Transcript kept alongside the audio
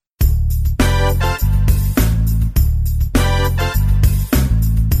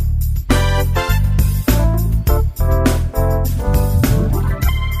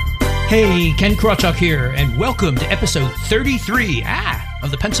Hey, Ken Krawchuk here, and welcome to episode 33 of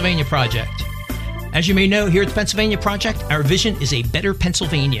the Pennsylvania Project. As you may know, here at the Pennsylvania Project, our vision is a better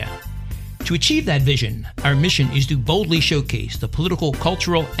Pennsylvania. To achieve that vision, our mission is to boldly showcase the political,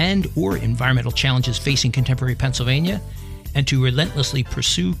 cultural, and/or environmental challenges facing contemporary Pennsylvania, and to relentlessly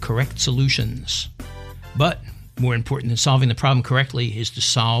pursue correct solutions. But more important than solving the problem correctly is to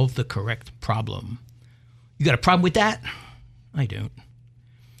solve the correct problem. You got a problem with that? I don't.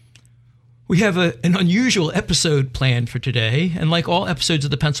 We have an unusual episode planned for today, and like all episodes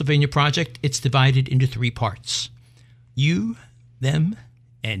of the Pennsylvania Project, it's divided into 3 parts. You, them,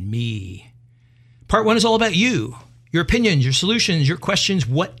 and me. Part 1 is all about you, your opinions, your solutions, your questions,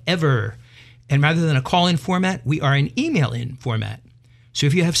 whatever. And rather than a call-in format, we are an email-in format. So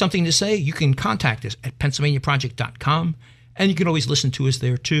if you have something to say, you can contact us at PennsylvaniaProject.com, and you can always listen to us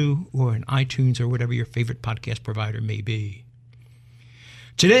there too, or in iTunes or whatever your favorite podcast provider may be.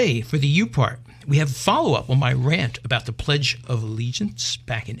 Today, for the you part, we have a follow-up on my rant about the Pledge of Allegiance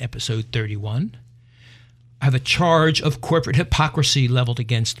back in episode 31. I have a charge of corporate hypocrisy leveled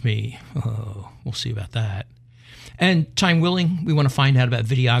against me. Oh, we'll see about that. And time willing, we want to find out about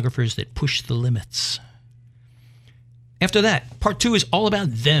videographers that push the limits. After that, part 2 is all about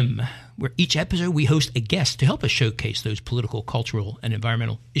them, where each episode we host a guest to help us showcase those political, cultural, and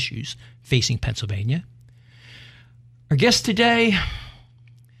environmental issues facing Pennsylvania. Our guest today,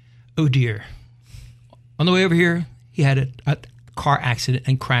 oh dear. On the way over here, he had a car accident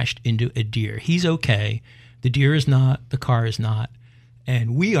and crashed into a deer. He's okay. The deer is not, the car is not,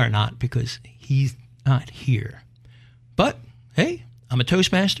 and we are not because he's not here. But, hey, I'm a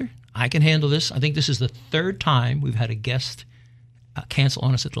Toastmaster. I can handle this. I think this is the 3rd time we've had a guest cancel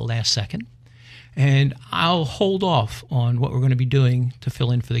on us at the last second. And I'll hold off on what we're going to be doing to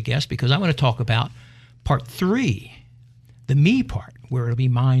fill in for the guest because I want to talk about part 3, the me part, where it'll be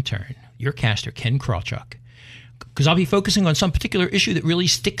my turn, your caster, Ken Krawchuk, because I'll be focusing on some particular issue that really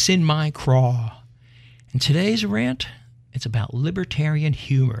sticks in my craw. And today's rant, it's about libertarian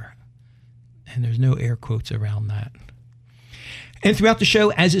humor. And there's no air quotes around that. And throughout the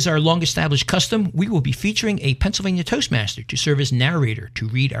show, as is our long-established custom, we will be featuring a Pennsylvania Toastmaster to serve as narrator to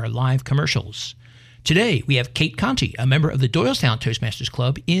read our live commercials. Today, we have Kate Conti, a member of the Doylestown Toastmasters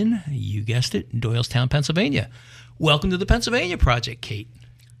Club in, you guessed it, Doylestown, Pennsylvania. Welcome to the Pennsylvania Project, Kate.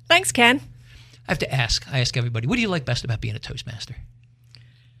 Thanks, Ken. I ask everybody, what do you like best about being a Toastmaster?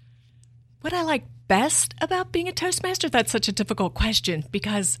 What I like best about being a Toastmaster? That's such a difficult question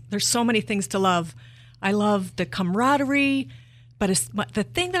because there's so many things to love. I love the camaraderie, but the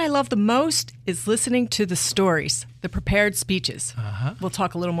thing that I love the most is listening to the stories, the prepared speeches. Uh-huh. We'll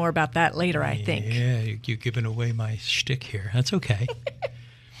talk a little more about that later, I think. Yeah, you're giving away my shtick here. That's okay.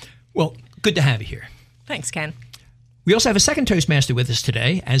 Well, good to have you here. Thanks, Ken. We also have a second Toastmaster with us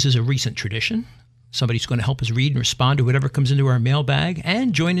today, as is a recent tradition. Somebody's going to help us read and respond to whatever comes into our mailbag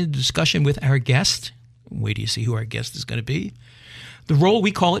and join in the discussion with our guest. Wait till you see who our guest is going to be. The role,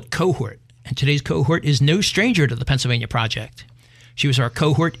 we call it cohort. And today's cohort is no stranger to the Pennsylvania Project. She was our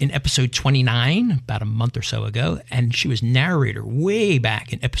cohort in episode 29, about a month or so ago, and she was narrator way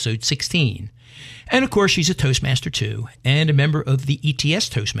back in episode 16. And of course, she's a Toastmaster too, and a member of the ETS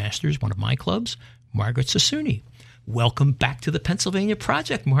Toastmasters, one of my clubs, Margaret Sassooni. Welcome back to the Pennsylvania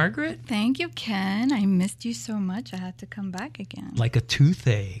Project, Margaret. Thank you, Ken. I missed you so much. I had to come back again. Like a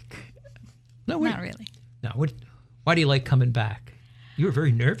toothache. No, not really. No, why do you like coming back? You were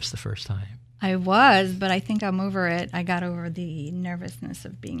very nervous the first time. I was, but I think I'm over it. I got over the nervousness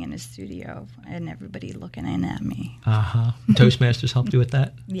of being in a studio and everybody looking in at me. Uh-huh. Toastmasters helped you with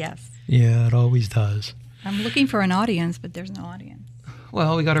that? Yes. Yeah, it always does. I'm looking for an audience, but there's no audience.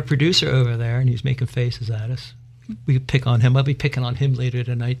 Well, we got our producer over there, and he's making faces at us. We could pick on him. I'll be picking on him later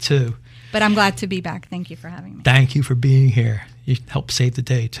tonight, too. But I'm glad to be back. Thank you for having me. Thank you for being here. You helped save the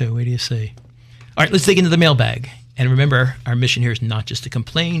day, too. Wait till you see. All right, let's dig into the mailbag. And remember, our mission here is not just to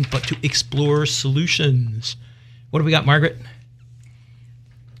complain, but to explore solutions. What do we got, Margaret?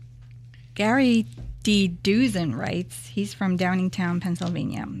 Gary D. Duzen writes, he's from Downingtown,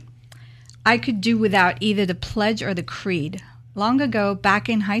 Pennsylvania. I could do without either the pledge or the creed. Long ago, back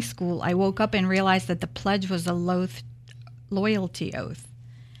in high school, I woke up and realized that the pledge was a loyalty oath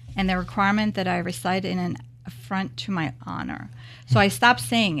and the requirement that I recite in an affront to my honor. So I stopped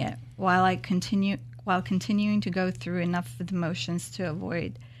saying it while continuing to go through enough of the motions to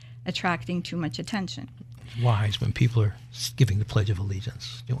avoid attracting too much attention. It's wise when people are giving the Pledge of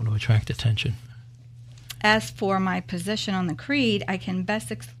Allegiance. You don't want to attract attention. As for my position on the creed, I can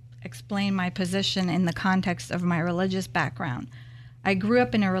best explain my position in the context of my religious background. I grew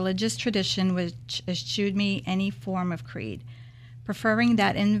up in a religious tradition which eschewed me any form of creed. preferring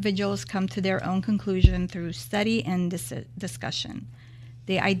that individuals come to their own conclusion through study and discussion.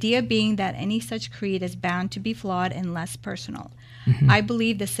 The idea being that any such creed is bound to be flawed and less personal. I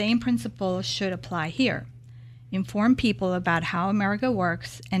believe the same principle should apply here. Inform people about how America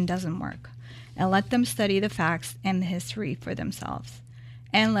works and doesn't work, and let them study the facts and the history for themselves,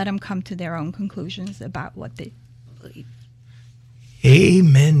 and let them come to their own conclusions about what they believe.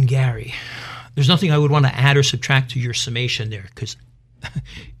 Amen, Gary. There's nothing I would want to add or subtract to your summation there, because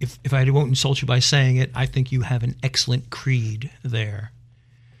if I won't insult you by saying it, I think you have an excellent creed there.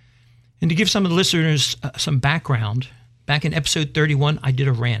 And to give some of the listeners some background, back in episode 31, I did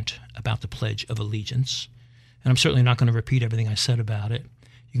a rant about the Pledge of Allegiance, and I'm certainly not going to repeat everything I said about it.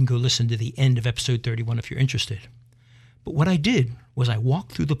 You can go listen to the end of episode 31 if you're interested. But what I did was I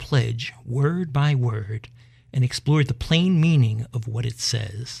walked through the pledge word by word and explored the plain meaning of what it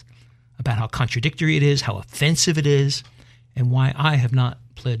says, about how contradictory it is, how offensive it is, and why I have not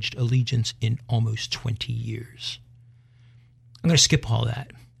pledged allegiance in almost 20 years. I'm going to skip all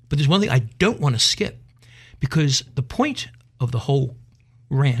that. But there's one thing I don't want to skip, because the point of the whole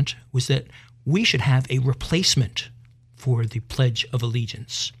rant was that we should have a replacement for the Pledge of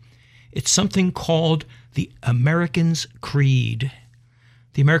Allegiance. It's something called the Americans' Creed.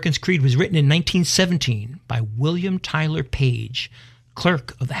 The Americans' Creed was written in 1917 by William Tyler Page,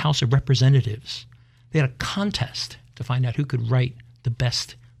 clerk of the House of Representatives. They had a contest to find out who could write the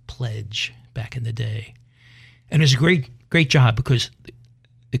best pledge back in the day. And it was a great job, because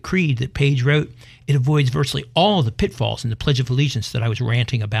the creed that Page wrote, it avoids virtually all the pitfalls in the Pledge of Allegiance that I was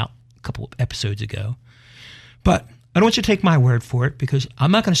ranting about a couple of episodes ago. But I don't want you to take my word for it, because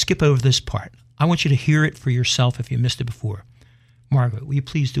I'm not going to skip over this part. I want you to hear it for yourself if you missed it before. Margaret, will you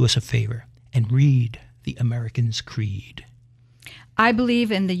please do us a favor and read the Americans' Creed? I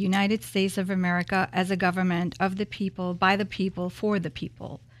believe in the United States of America as a government of the people, by the people, for the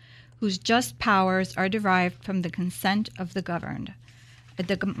people, whose just powers are derived from the consent of the governed, a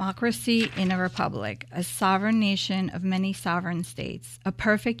democracy in a republic, a sovereign nation of many sovereign states, a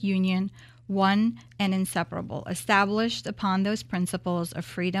perfect union, one and inseparable, established upon those principles of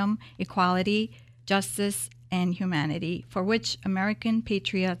freedom, equality, justice, and humanity, for which American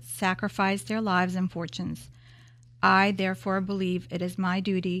patriots sacrificed their lives and fortunes. I, therefore, believe it is my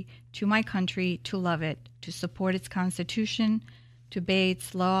duty to my country to love it, to support its Constitution, to obey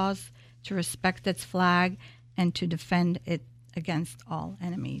its laws, to respect its flag, and to defend it against all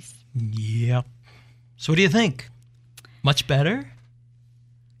enemies. Yep. So what do you think? Much better?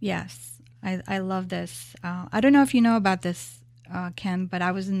 Yes. I love this. I don't know if you know about this, Ken, but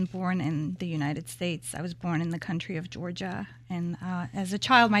I wasn't born in the United States. I was born in the country of Georgia. And as a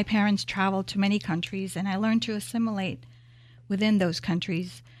child, my parents traveled to many countries, and I learned to assimilate within those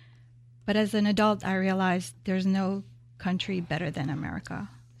countries. But as an adult, I realized there's no country better than America.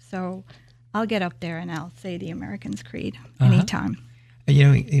 So I'll get up there and I'll say the Americans' Creed anytime. And, you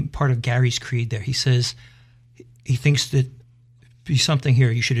know, in part of Gary's creed there, he says he thinks that be something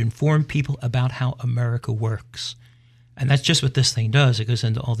here. You should inform people about how America works. And that's just what this thing does. It goes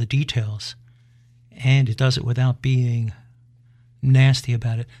into all the details. And it does it without being nasty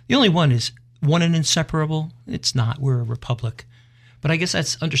about it. The only one is one and inseparable. It's not. We're a republic. But I guess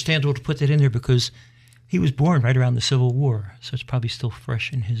that's understandable to put that in there, because he was born right around the Civil War. So it's probably still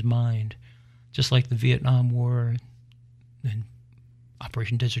fresh in his mind. Just like the Vietnam War and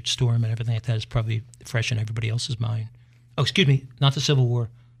Operation Desert Storm and everything like that is probably fresh in everybody else's mind. Oh, excuse me, not the Civil War,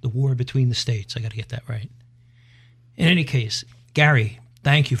 the war between the states. I got to get that right. In any case, Gary,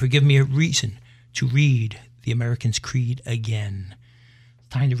 thank you for giving me a reason to read the Americans' Creed again.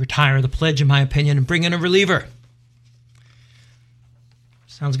 Time to retire the pledge, in my opinion, and bring in a reliever.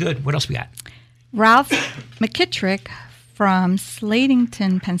 Sounds good. What else we got? Ralph McKittrick from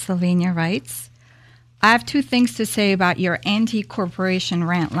Slatington, Pennsylvania writes, I have two things to say about your anti-corporation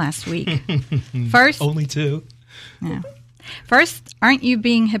rant last week. First, only two. Yeah. First, aren't you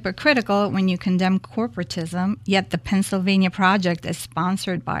being hypocritical when you condemn corporatism, yet the Pennsylvania Project is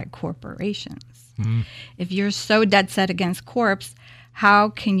sponsored by corporations? If you're so dead set against corps, how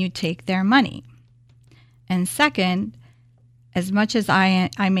can you take their money? And second, as much as I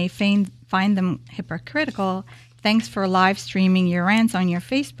may find them hypocritical, thanks for live streaming your rants on your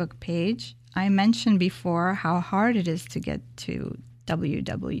Facebook page. I mentioned before how hard it is to get to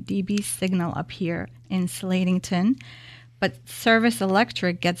WWDB signal up here in Slatington, but Service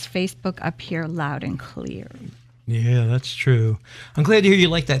Electric gets Facebook up here loud and clear. Yeah, that's true. I'm glad to hear you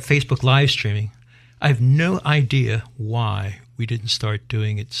like that Facebook live streaming. I have no idea why we didn't start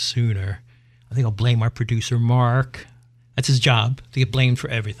doing it sooner. I think I'll blame our producer, Mark. That's his job, to get blamed for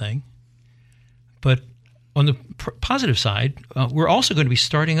everything. But on the positive side, we're also going to be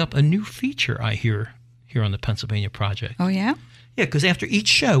starting up a new feature, I hear, here on the Pennsylvania Project. Oh, yeah? Yeah, because after each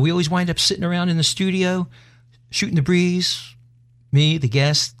show, we always wind up sitting around in the studio, shooting the breeze, me, the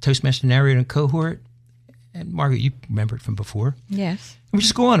guest, Toastmaster narrator, and cohort. And Margaret, you remember it from before. Yes. And we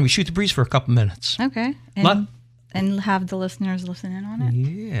just go on and we shoot the breeze for a couple minutes. Okay. And have the listeners listen in on it?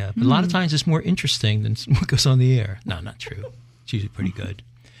 Yeah, but a lot of times it's more interesting than what goes on the air. No, not true. It's usually pretty good.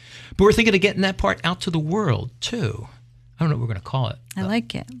 But we're thinking of getting that part out to the world, too. I don't know what we're going to call it. I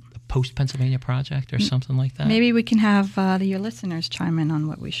like it. The Post-Pennsylvania Project or something like that. Maybe we can have your listeners chime in on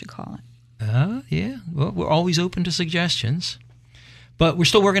what we should call it. Yeah. Well, we're always open to suggestions. But we're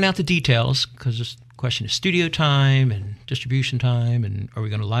still working out the details because this question is studio time and distribution time, and are we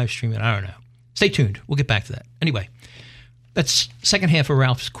going to live stream it? I don't know. Stay tuned. We'll get back to that. Anyway, that's second half of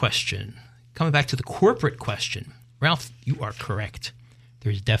Ralph's question. Coming back to the corporate question. Ralph, you are correct.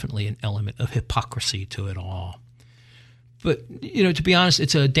 There's definitely an element of hypocrisy to it all. But, to be honest,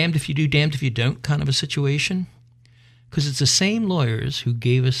 it's a damned if you do, damned if you don't kind of a situation. Because it's the same lawyers who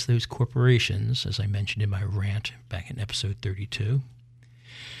gave us those corporations, as I mentioned in my rant back in episode 32.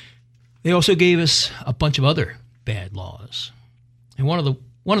 They also gave us a bunch of other bad laws. And one of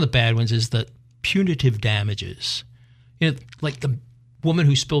the bad ones is the punitive damages. Like the woman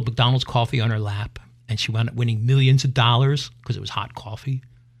who spilled McDonald's coffee on her lap and she wound up winning millions of dollars because it was hot coffee.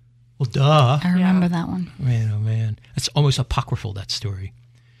 Well, duh. I remember that one. Man, oh man. It's almost apocryphal, that story.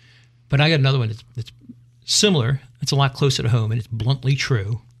 But I got another one that's similar. It's a lot closer to home, and it's bluntly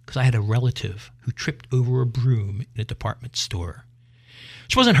true because I had a relative who tripped over a broom in a department store.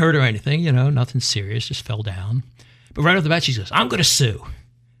 She wasn't hurt or anything, nothing serious, just fell down. But right off the bat, she says, I'm going to sue.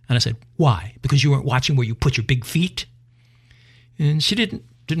 And I said, why? Because you weren't watching where you put your big feet? And she didn't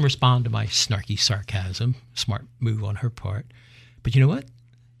respond to my snarky sarcasm. Smart move on her part. But you know what?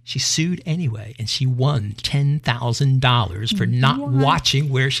 She sued anyway, and she won $10,000 for not watching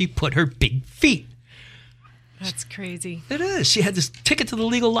where she put her big feet. That's crazy. It is. She had this ticket to the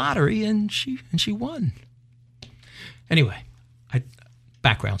legal lottery, and she won. Anyway,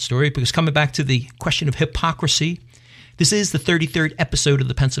 background story, because coming back to the question of hypocrisy, this is the 33rd episode of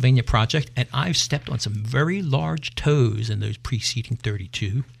the Pennsylvania Project, and I've stepped on some very large toes in those preceding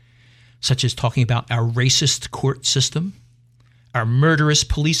 32, such as talking about our racist court system, our murderous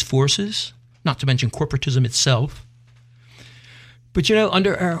police forces, not to mention corporatism itself. But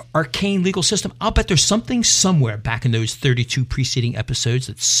under our arcane legal system, I'll bet there's something somewhere back in those 32 preceding episodes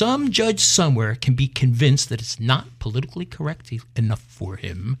that some judge somewhere can be convinced that it's not politically correct enough for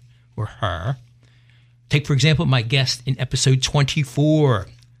him or her. Take, for example, my guest in episode 24,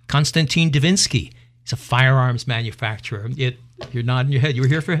 Konstantin Davinsky. He's a firearms manufacturer. You're nodding your head. You were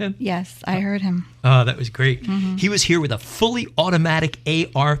here for him? Yes, I heard him. Oh, that was great. Mm-hmm. He was here with a fully automatic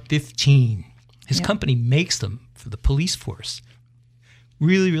AR-15. His company makes them for the police force.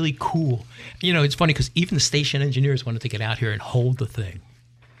 Really, really cool. It's funny because even the station engineers wanted to get out here and hold the thing.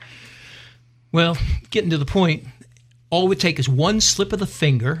 Well, getting to the point, all it would take is one slip of the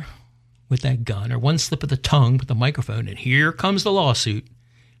finger with that gun or one slip of the tongue with the microphone, and here comes the lawsuit.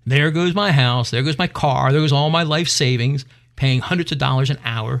 There goes my house. There goes my car. There goes all my life savings, paying hundreds of dollars an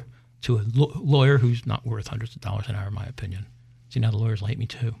hour to a lawyer who's not worth hundreds of dollars an hour, in my opinion. See, now the lawyers like me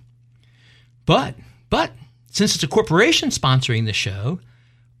too. But since it's a corporation sponsoring the show,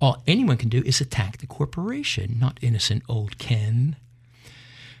 all anyone can do is attack the corporation, not innocent old Ken.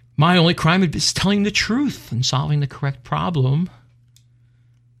 My only crime is telling the truth and solving the correct problem.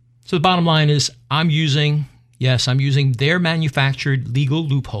 So the bottom line is I'm using their manufactured legal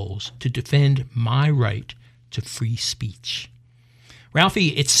loopholes to defend my right to free speech. Ralphie,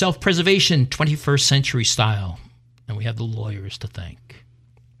 it's self-preservation, 21st century style, and we have the lawyers to thank.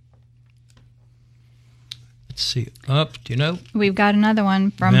 Let's see. Do you know? We've got another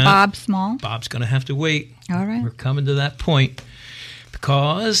one from Bob Small. Bob's going to have to wait. All right. We're coming to that point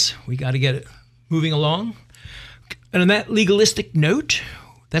because we got to get it moving along. And on that legalistic note,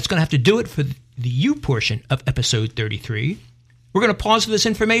 that's going to have to do it for the you portion of episode 33. We're going to pause for this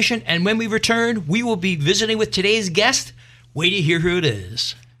information, and when we return, we will be visiting with today's guest. Wait to hear who it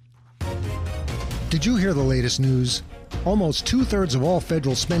is. Did you hear the latest news? Almost 2/3 of all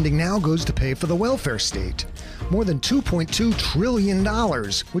federal spending now goes to pay for the welfare state. More than $2.2 trillion,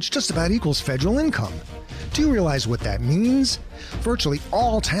 which just about equals federal income. Do you realize what that means? Virtually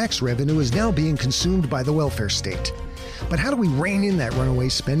all tax revenue is now being consumed by the welfare state. But how do we rein in that runaway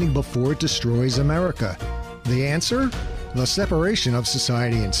spending before it destroys America? The answer? The separation of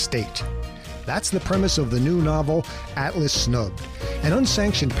society and state. That's the premise of the new novel, Atlas Snubbed, an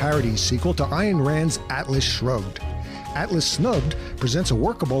unsanctioned parody sequel to Ayn Rand's Atlas Shrugged. Atlas Snubbed presents a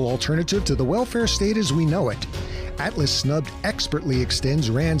workable alternative to the welfare state as we know it. Atlas Snubbed expertly extends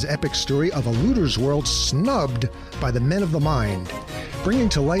Rand's epic story of a looter's world snubbed by the men of the mind, bringing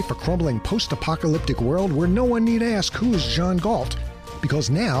to life a crumbling post-apocalyptic world where no one need ask who is John Galt, because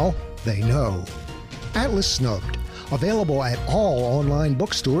now they know. Atlas Snubbed, available at all online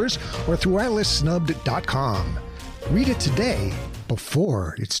bookstores or through atlassnubbed.com. Read it today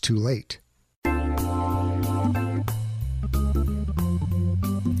before it's too late.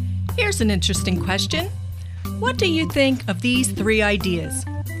 Here's an interesting question. What do you think of these three ideas?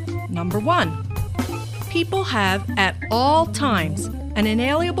 Number 1, people have at all times an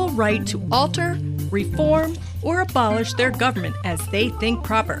inalienable right to alter, reform, or abolish their government as they think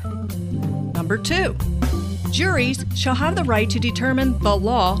proper. Number 2, juries shall have the right to determine the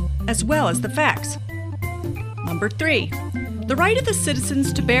law as well as the facts. Number 3, the right of the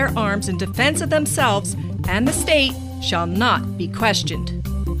citizens to bear arms in defense of themselves and the state shall not be questioned.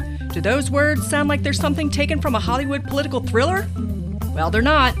 Do those words sound like there's something taken from a Hollywood political thriller? Well, they're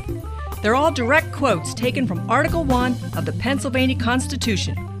not. They're all direct quotes taken from Article 1 of the Pennsylvania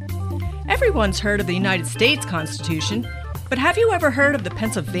Constitution. Everyone's heard of the United States Constitution, but have you ever heard of the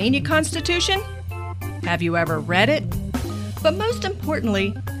Pennsylvania Constitution? Have you ever read it? But most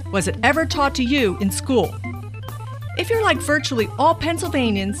importantly, was it ever taught to you in school? If you're like virtually all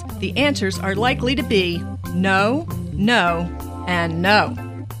Pennsylvanians, the answers are likely to be no, no, and no.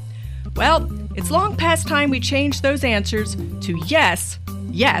 Well, it's long past time we changed those answers to yes,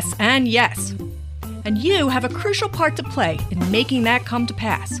 yes, and yes. And you have a crucial part to play in making that come to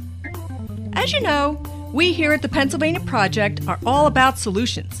pass. As you know, we here at the Pennsylvania Project are all about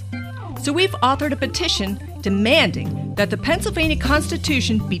solutions. So we've authored a petition demanding that the Pennsylvania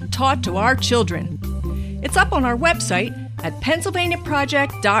Constitution be taught to our children. It's up on our website at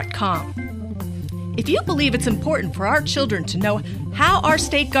pennsylvaniaproject.com. If you believe it's important for our children to know how our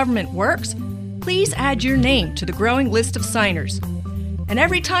state government works, please add your name to the growing list of signers. And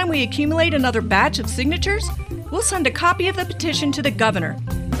every time we accumulate another batch of signatures, we'll send a copy of the petition to the governor,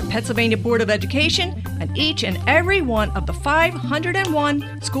 the Pennsylvania Board of Education, and each and every one of the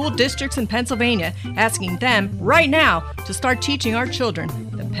 501 school districts in Pennsylvania, asking them right now to start teaching our children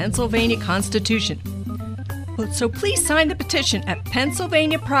the Pennsylvania Constitution. So please sign the petition at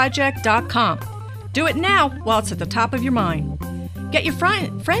pennsylvaniaproject.com. Do it now while it's at the top of your mind. Get your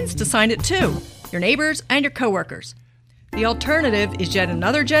friends to sign it too, your neighbors and your coworkers. The alternative is yet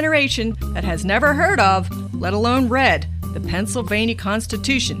another generation that has never heard of, let alone read, the Pennsylvania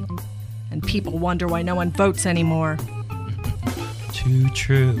Constitution. And people wonder why no one votes anymore. Too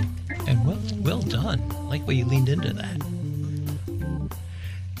true. And well done. I like where you leaned into that.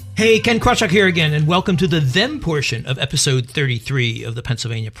 Hey, Ken Krawchuk here again, and welcome to the Them portion of episode 33 of the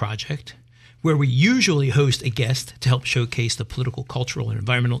Pennsylvania Project, where we usually host a guest to help showcase the political, cultural, and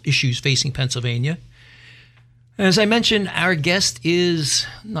environmental issues facing Pennsylvania. As I mentioned, our guest is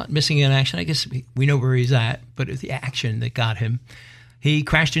not missing in action. I guess we know where he's at, but it's the action that got him. He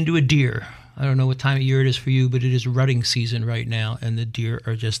crashed into a deer. I don't know what time of year it is for you, but it is rutting season right now, and the deer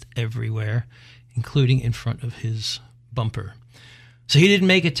are just everywhere, including in front of his bumper. So he didn't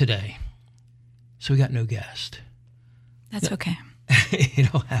make it today. So we got no guest. That's okay. You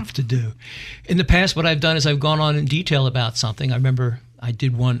don't have to do. In the past, what I've done is I've gone on in detail about something. I remember I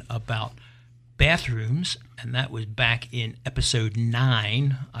did one about bathrooms, and that was back in episode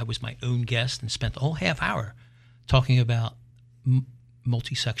 9. I was my own guest and spent the whole half hour talking about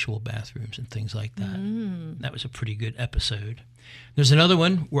multisexual bathrooms and things like that. That was a pretty good episode. There's another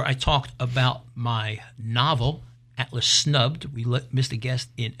one where I talked about my novel, Atlas Snubbed. We missed a guest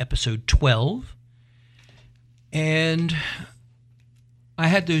in episode 12. And I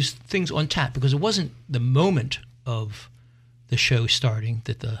had those things on tap because it wasn't the moment of the show starting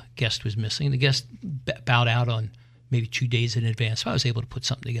that the guest was missing. The guest bowed out on maybe 2 days in advance. So I was able to put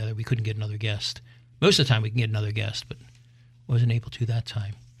something together. We couldn't get another guest. Most of the time we can get another guest, but wasn't able to that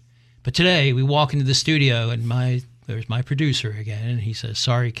time. But today we walk into the studio and there's my producer again, and he says,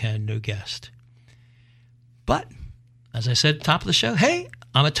 "Sorry, Ken, no guest." But as I said at the top of the show, hey,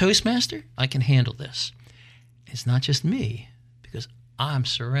 I'm a Toastmaster. I can handle this. It's not just me, because I'm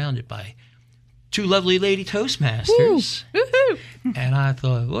surrounded by 2 lovely lady Toastmasters. Woo-hoo. And I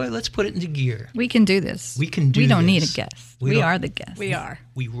thought, boy, let's put it into gear. We can do this. We can do this. We don't need a guest. We are the guest. We are.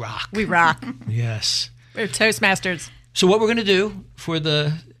 We rock. We rock. Yes. We're Toastmasters. So what we're going to do for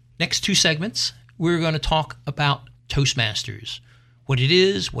the next 2 segments, we're going to talk about Toastmasters, what it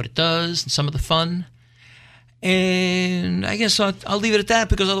is, what it does, and some of the fun. And I guess I'll leave it at that,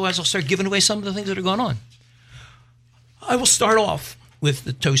 because otherwise I'll start giving away some of the things that are going on. I will start off with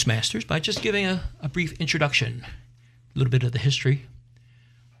the Toastmasters by just giving a brief introduction. A little bit of the history.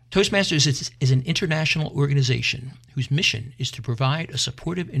 Toastmasters is an international organization whose mission is to provide a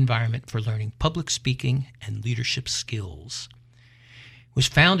supportive environment for learning public speaking and leadership skills. It was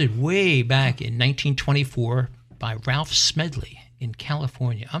founded way back in 1924 by Ralph Smedley in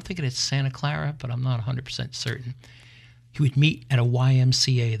California. I'm thinking it's Santa Clara, but I'm not 100% certain. He would meet at a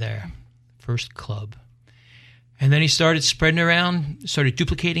YMCA there, first club. And then he started spreading around, started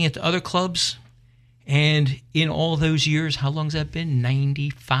duplicating it to other clubs. And in all those years, how long has that been?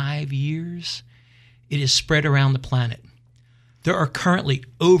 95 years? It is spread around the planet. There are currently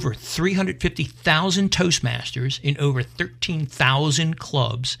over 350,000 Toastmasters in over 13,000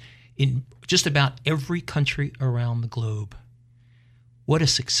 clubs in just about every country around the globe. What a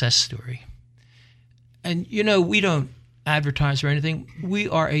success story. And, we don't advertise or anything. We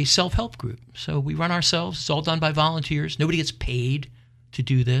are a self-help group. So we run ourselves. It's all done by volunteers. Nobody gets paid to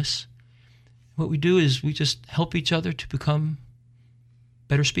do this. What we do is we just help each other to become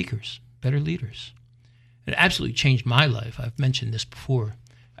better speakers, better leaders. It absolutely changed my life. I've mentioned this before.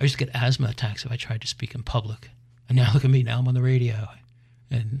 I used to get asthma attacks if I tried to speak in public. And now look at me. Now I'm on the radio.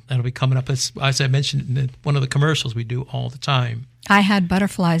 And that'll be coming up, as I mentioned in one of the commercials we do all the time. I had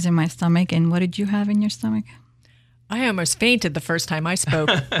butterflies in my stomach. And what did you have in your stomach? I almost fainted the first time I spoke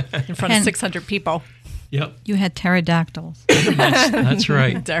in front of 600 people. Yep. You had pterodactyls. That's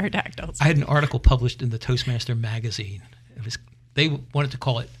right. Pterodactyls. I had an article published in the Toastmaster magazine. They wanted to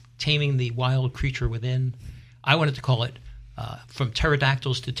call it Taming the Wild Creature Within. I wanted to call it From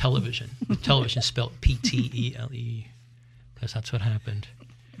Pterodactyls to Television. Television spelled P-T-E-L-E, because that's what happened.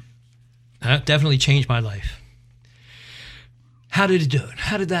 That definitely changed my life. How did it do it?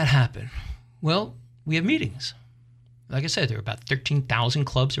 How did that happen? Well, we have meetings. Like I said, there are about 13,000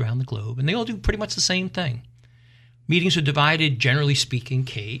 clubs around the globe, and they all do pretty much the same thing. Meetings are divided, generally speaking,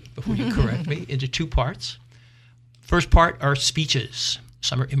 Kate, before you correct me, into two parts. First part are speeches.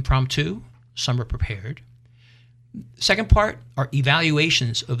 Some are impromptu, some are prepared. Second part are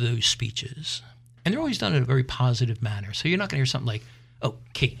evaluations of those speeches. And they're always done in a very positive manner. So you're not going to hear something like, oh,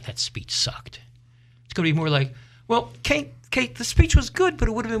 Kate, that speech sucked. It's going to be more like, well, Kate, the speech was good, but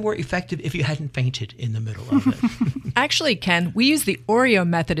it would have been more effective if you hadn't fainted in the middle of it. Actually, Ken, we use the Oreo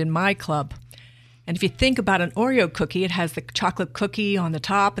method in my club. And if you think about an Oreo cookie, it has the chocolate cookie on the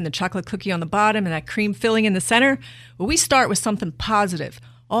top and the chocolate cookie on the bottom and that cream filling in the center. Well, we start with something positive,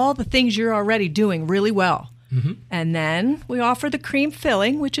 all the things you're already doing really well. Mm-hmm. And then we offer the cream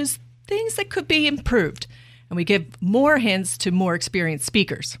filling, which is things that could be improved. And we give more hints to more experienced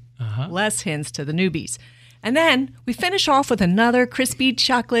speakers, less hints to the newbies. And then we finish off with another crispy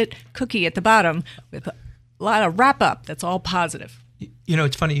chocolate cookie at the bottom with a lot of wrap-up that's all positive.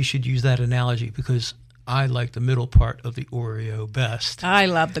 It's funny you should use that analogy because I like the middle part of the Oreo best. I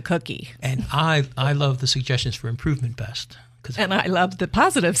love the cookie. And I love the suggestions for improvement best. And I love the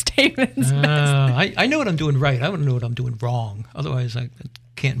positive statements best. I know what I'm doing right. I want to know what I'm doing wrong. Otherwise, I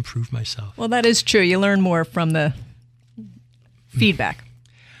can't improve myself. Well, that is true. You learn more from the feedback.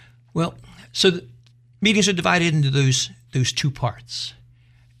 Well, so the meetings are divided into those two parts.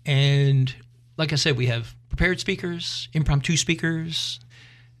 And like I said, we have prepared speakers, impromptu speakers,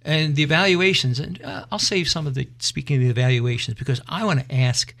 and the evaluations. And I'll save some of the speaking of the evaluations because I want to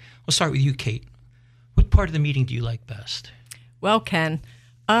ask, we'll start with you, Kate. What part of the meeting do you like best? Well, Ken,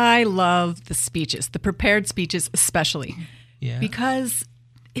 I love the speeches, the prepared speeches especially, because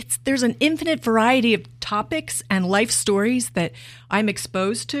there's an infinite variety of topics and life stories that I'm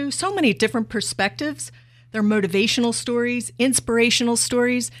exposed to, so many different perspectives. They're motivational stories, inspirational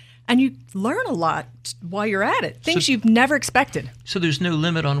stories, and you learn a lot while you're at it, things you've never expected. So there's no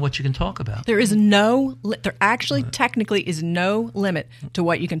limit on what you can talk about? There actually technically is no limit to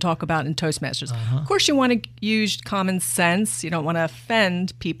what you can talk about in Toastmasters. Of course, you want to use common sense. You don't want to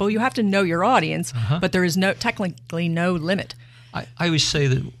offend people. You have to know your audience, but there is technically no limit. I always say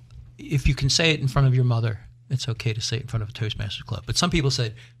that if you can say it in front of your mother, it's okay to say it in front of a Toastmasters club. But some people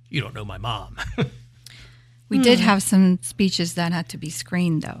said, you don't know my mom. We did have some speeches that had to be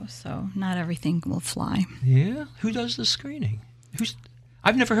screened, though, so not everything will fly. Yeah? Who does the screening?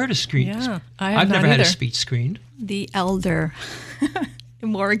 I've never heard of screening. Yeah, I've never had a speech screened. The elder,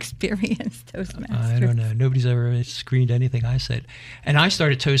 more experienced Toastmasters. I don't know. Nobody's ever screened anything I said. And I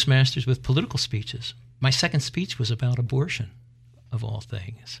started Toastmasters with political speeches. My second speech was about abortion, of all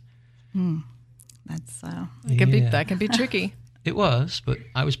things. That's that can be tricky. It was, but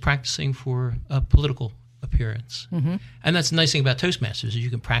I was practicing for a political appearance. Mm-hmm. And that's the nice thing about Toastmasters is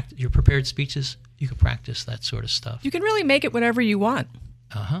you can practice your prepared speeches. You can practice that sort of stuff. You can really make it whatever you want.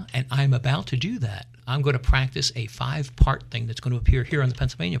 And I'm about to do that. I'm going to practice a 5-part thing that's going to appear here on the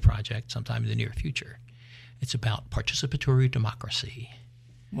Pennsylvania Project sometime in the near future. It's about participatory democracy.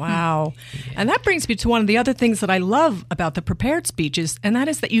 Wow. Yeah. And that brings me to one of the other things that I love about the prepared speeches, and that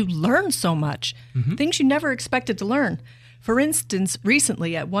is that you learn so much, things you never expected to learn. For instance,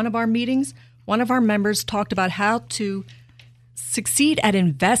 recently at one of our meetings, one of our members talked about how to succeed at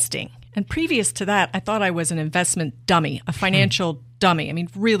investing. And previous to that, I thought I was an investment dummy, a financial dummy. I mean,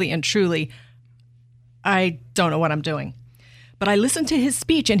 really and truly, I don't know what I'm doing. But I listened to his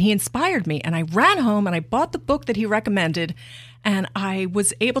speech and he inspired me. And I ran home and I bought the book that he recommended. And I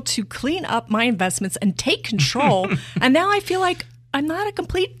was able to clean up my investments and take control. And now I feel like I'm not a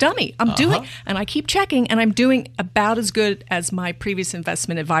complete dummy. I'm doing, and I keep checking, and I'm doing about as good as my previous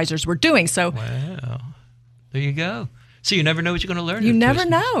investment advisors were doing. So, wow, there you go. So you never know what you're going to learn. You never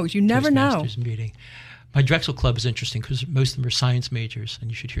know. You never know. Meeting. My Drexel Club is interesting because most of them are science majors,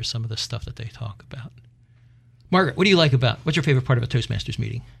 and you should hear some of the stuff that they talk about. Margaret, what do you like what's your favorite part of a Toastmasters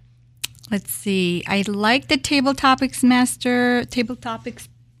meeting? Let's see. I like the table topics part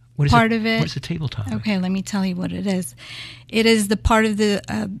of it. What is the table topic? Okay, let me tell you what it is. It is the part of the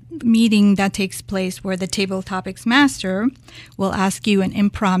meeting that takes place where the table topics master will ask you an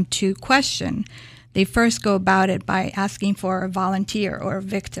impromptu question. They first go about it by asking for a volunteer or a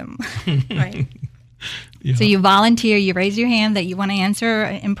victim, right? Yeah. So you volunteer, you raise your hand that you want to answer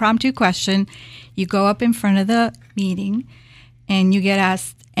an impromptu question. You go up in front of the meeting and you get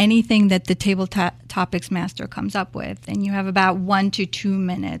asked anything that the table topics master comes up with, and you have about 1 to 2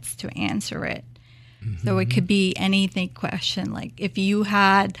 minutes to answer it. So it could be anything question, like if you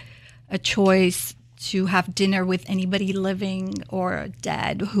had a choice to have dinner with anybody living or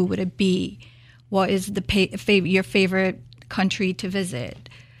dead, who would it be? What is your favorite country to visit?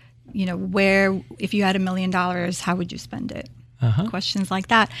 You know, where, if you had $1 million, how would you spend it? Questions like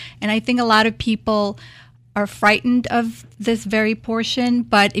that. And I think a lot of people are frightened of this very portion,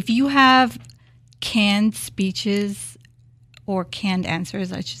 but if you have canned speeches or canned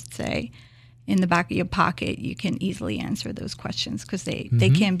answers, I should say, in the back of your pocket, you can easily answer those questions because they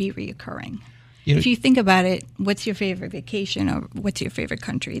can be reoccurring. If you think about it, what's your favorite vacation or what's your favorite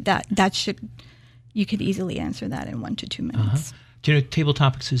country? You could easily answer that in 1 to 2 minutes. Do you know, table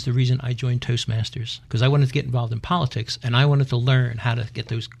topics is the reason I joined Toastmasters, because I wanted to get involved in politics and I wanted to learn how to get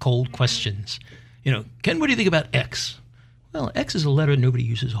those cold questions. You know, Ken, what do you think about X? Well, X is a letter nobody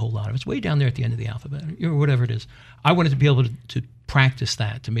uses a whole lot of. It's way down there at the end of the alphabet, or whatever it is. I wanted to be able to practice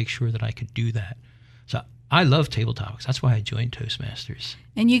that, to make sure that I could do that. So I love table topics. That's why I joined Toastmasters.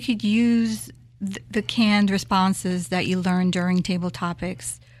 And you could use the canned responses that you learned during table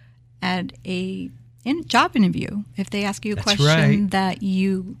topics at a job interview. If they ask you a question that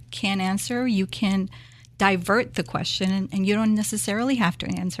you can't answer, you can divert the question, and you don't necessarily have to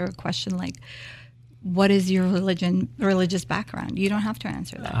answer a question like, what is your religious background? You don't have to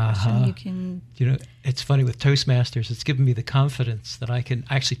answer that question. You can. You know, it's funny with Toastmasters, it's given me the confidence that I can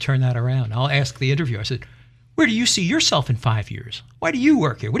actually turn that around. I'll ask the interviewer, I said, where do you see yourself in 5 years? Why do you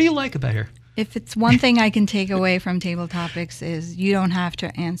work here? What do you like about here? If it's one thing I can take away from table topics is you don't have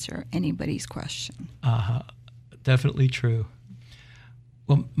to answer anybody's question. Definitely true.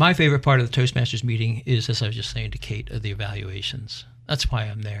 Well, my favorite part of the Toastmasters meeting is, as I was just saying to Kate, the evaluations. That's why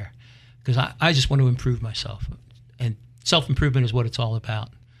I'm there, because I just want to improve myself, and self-improvement is what it's all about.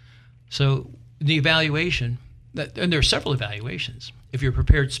 So the evaluation, and there are several evaluations. If you're a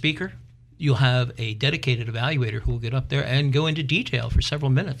prepared speaker, you'll have a dedicated evaluator who will get up there and go into detail for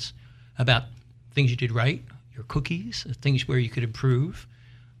several minutes about things you did right, your cookies, things where you could improve,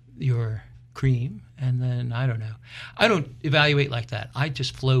 your cream, and then I don't evaluate like that. I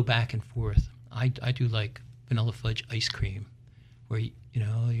just flow back and forth. I do like vanilla fudge ice cream, where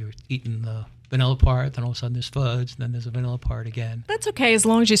you're eating the vanilla part, then all of a sudden there's fudge, and then there's a vanilla part again. That's okay as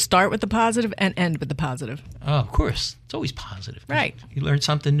long as you start with the positive and end with the positive. Oh, of course, it's always positive. Right. You learn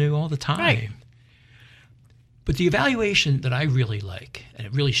something new all the time. Right. But the evaluation that I really like, and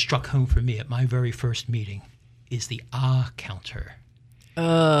it really struck home for me at my very first meeting, is the counter.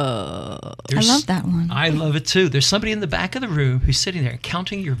 I love that one. I love it too. There's somebody in the back of the room who's sitting there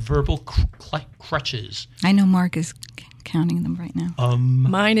counting your verbal crutches. I know Mark is counting them right now.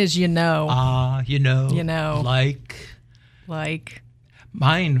 Mine is like.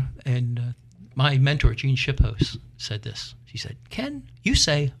 Mine, and my mentor, Jean Shippos, said this. She said, Ken, you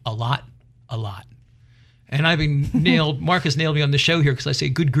say a lot. And I've been Mark has nailed me on the show here because I say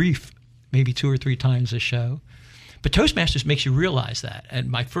good grief maybe 2 or 3 times a show. But Toastmasters makes you realize that.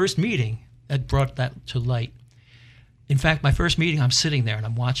 And my first meeting, that brought that to light. In fact, my first meeting, I'm sitting there and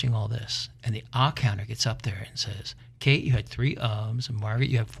I'm watching all this. And the counter gets up there and says, Kate, you had 3 ums. And Margaret,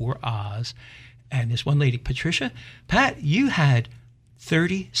 you had 4 ahs. And this one lady, Pat, you had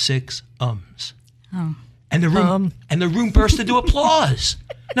 36 ums. Oh. And the room burst into applause.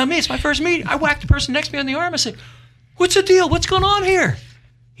 Now, me, it's my first meeting. I whacked the person next to me on the arm. I said, "What's the deal? What's going on here?"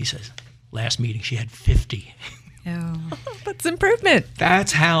 He says, "Last meeting, she had 50. Oh, that's improvement.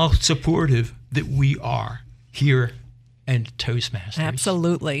 That's how supportive that we are here and Toastmasters.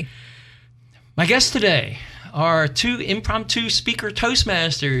 Absolutely. My guests today are two impromptu speaker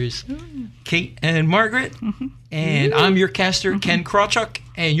Toastmasters, Kate and Margaret. And I'm your caster, Ken Krawchuk,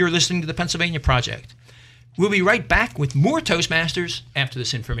 and you're listening to the Pennsylvania Project. We'll be right back with more Toastmasters after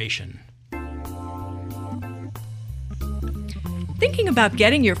this information. Thinking about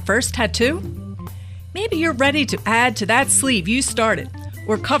getting your first tattoo? Maybe you're ready to add to that sleeve you started,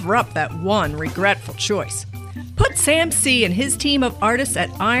 or cover up that one regretful choice. Put Sam C. and his team of artists at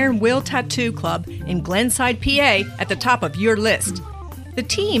Iron Will Tattoo Club in Glenside, PA at the top of your list. The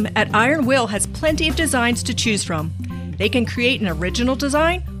team at Iron Will has plenty of designs to choose from. They can create an original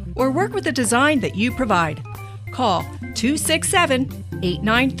design or work with a design that you provide. Call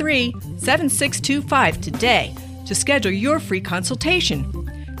 267-893-7625 today to schedule your free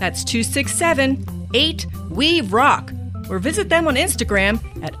consultation. That's 267-8-WE-ROCK, or visit them on Instagram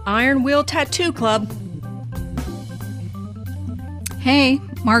at Iron Will Tattoo Club. Hey,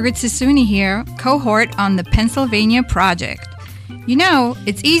 Margaret Sassooni here, cohort on the Pennsylvania Project. You know,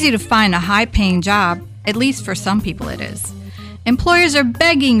 it's easy to find a high-paying job, at least for some people it is. Employers are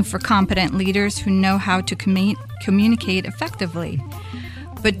begging for competent leaders who know how to communicate effectively.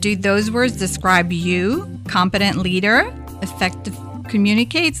 But do those words describe you, competent leader,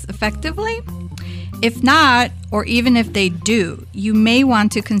 communicates effectively? If not, or even if they do, you may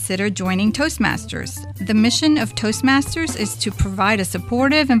want to consider joining Toastmasters. The mission of Toastmasters is to provide a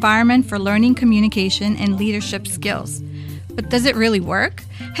supportive environment for learning communication and leadership skills. But does it really work?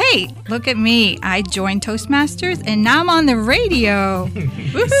 Hey, look at me. I joined Toastmasters and now I'm on the radio.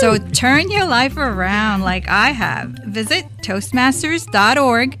 So turn your life around like I have. Visit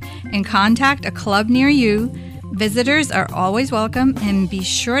Toastmasters.org and contact a club near you. Visitors are always welcome, and be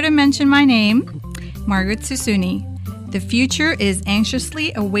sure to mention my name, Margaret Sassooni. The future is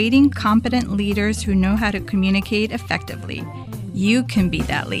anxiously awaiting competent leaders who know how to communicate effectively. You can be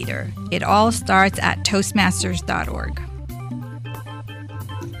that leader. It all starts at Toastmasters.org.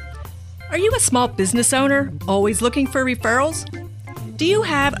 Are you a small business owner always looking for referrals? Do you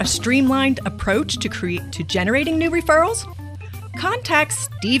have a streamlined approach to generating new referrals? Contact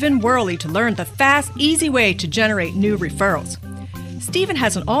Stephen Worley to learn the fast, easy way to generate new referrals. Stephen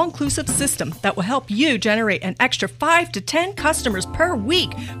has an all-inclusive system that will help you generate an extra 5 to 10 customers per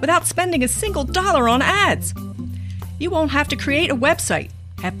week without spending a single dollar on ads. You won't have to create a website,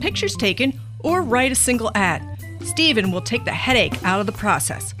 have pictures taken, or write a single ad. Stephen will take the headache out of the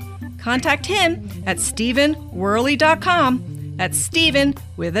process. Contact him at StephenWorley.com. That's Stephen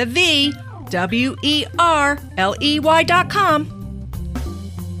with a V, WERLEY.com.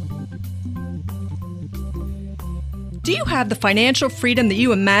 Do you have the financial freedom that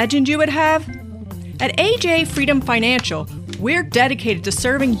you imagined you would have? At AJ Freedom Financial, we're dedicated to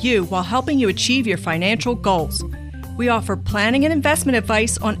serving you while helping you achieve your financial goals. We offer planning and investment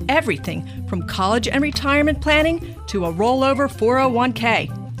advice on everything from college and retirement planning to a rollover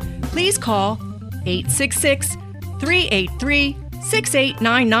 401k. Please call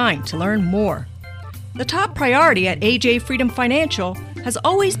 866-383-6899 to learn more. The top priority at AJ Freedom Financial has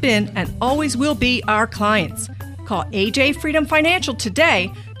always been and always will be our clients. Call AJ Freedom Financial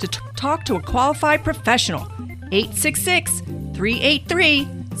today to talk to a qualified professional.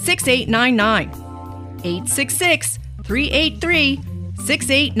 866-383-6899.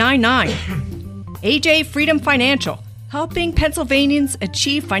 866-383-6899. AJ Freedom Financial, helping Pennsylvanians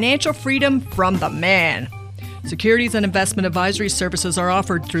achieve financial freedom from the man. Securities and investment advisory services are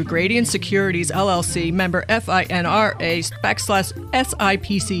offered through Gradient Securities, LLC, member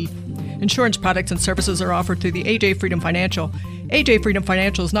FINRA/SIPC. Insurance products and services are offered through the AJ Freedom Financial. AJ Freedom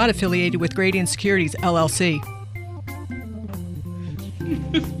Financial is not affiliated with Gradient Securities, LLC.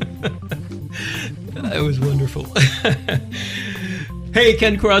 That was wonderful. Hey,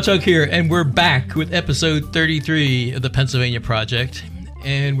 Ken Krawchuk here, and we're back with episode 33 of the Pennsylvania Project.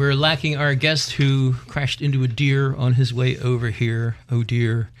 And we're lacking our guest who crashed into a deer on his way over here. Oh,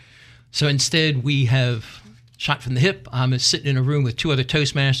 dear. So instead, we have shot from the hip. I'm sitting in a room with two other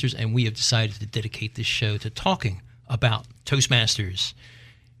Toastmasters, and we have decided to dedicate this show to talking about Toastmasters.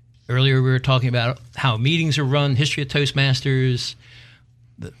 Earlier, we were talking about how meetings are run, history of Toastmasters,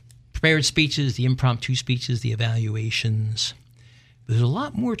 the prepared speeches, the impromptu speeches, the evaluations. There's a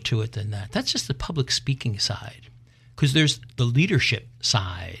lot more to it than that. That's just the public speaking side, because there's the leadership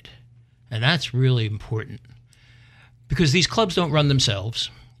side, and that's really important, because these clubs don't run themselves.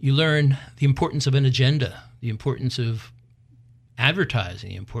 You learn the importance of an agenda, the importance of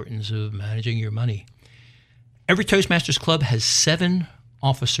advertising, the importance of managing your money. Every Toastmasters club has 7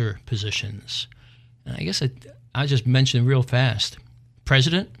 officer positions. And I guess I'll just mention real fast.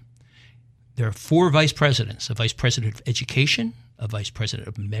 President, there are 4 vice presidents: a vice president of education, a vice president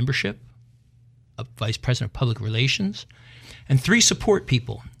of membership, a vice president of public relations, and 3 support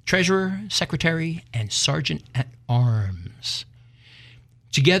people: treasurer, secretary, and sergeant at arms.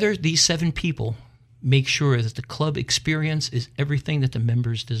 Together, these 7 people make sure that the club experience is everything that the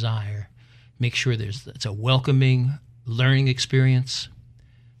members desire. Make sure it's a welcoming learning experience.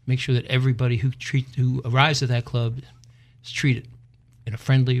 Make sure that everybody who arrives at that club is treated in a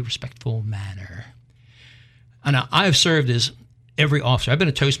friendly, respectful manner. And I have served as every officer. I've been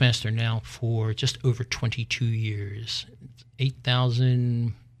a Toastmaster now for just over 22 years.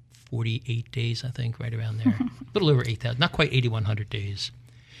 8,048 days, I think, right around there. A little over 8,000, not quite 8,100 days.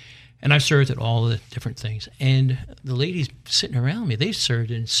 And I've served at all the different things. And the ladies sitting around me, they've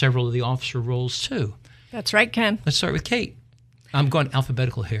served in several of the officer roles too. That's right, Ken. Let's start with Kate. I'm going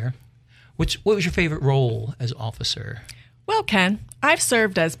alphabetical here. What was your favorite role as officer? Well, Ken, I've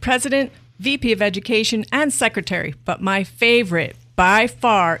served as president, VP of education, and secretary, but my favorite by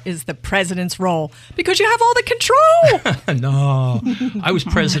far is the president's role because you have all the control. No, I was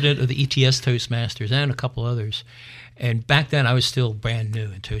president of the ETS Toastmasters and a couple others. And back then, I was still brand new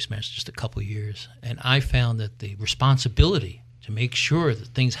in Toastmasters, just a couple of years. And I found that the responsibility to make sure that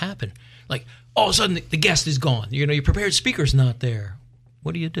things happen, like all of a sudden the guest is gone. You know, your prepared speaker's not there.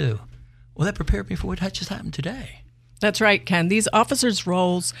 What do? Well, that prepared me for what had just happened today. That's right, Ken. These officers'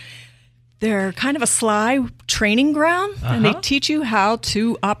 roles, they're kind of a sly training ground, and they teach you how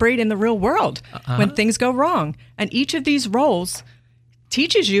to operate in the real world when things go wrong. And each of these roles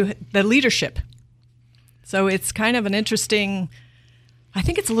teaches you the leadership. So it's kind of an interesting, I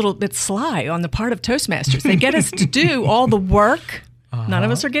think it's a little bit sly on the part of Toastmasters. They get us to do all the work. None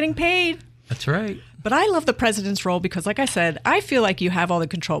of us are getting paid. That's right. But I love the president's role because, like I said, I feel like you have all the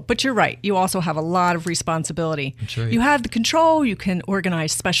control. But you're right. You also have a lot of responsibility. That's right. You have the control. You can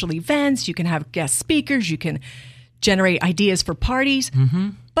organize special events. You can have guest speakers. You can generate ideas for parties.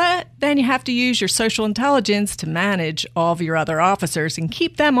 But then you have to use your social intelligence to manage all of your other officers and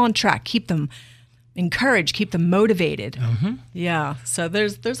keep them on track, keep them encouraged, keep them motivated. Yeah, so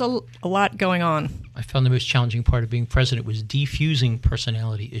there's a lot going on. I found the most challenging part of being president was defusing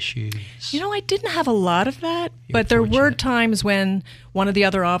personality issues. You know, I didn't have a lot of that, but there were times when one of the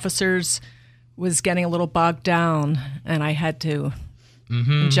other officers was getting a little bogged down, and I had to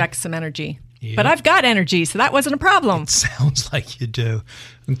inject some energy. Yep. But I've got energy, so that wasn't a problem. It sounds like you do.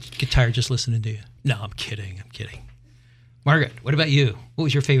 I get tired just listening to you. No, I'm kidding. Margaret, what about you? What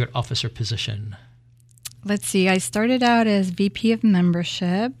was your favorite officer position? Let's see. I started out as VP of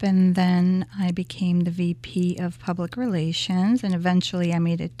membership, and then I became the VP of public relations, and eventually I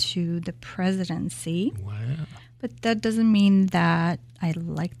made it to the presidency. Wow. But that doesn't mean that I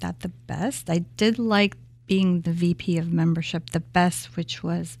liked that the best. I did like being the VP of membership the best, which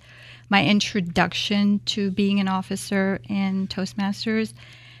was my introduction to being an officer in Toastmasters.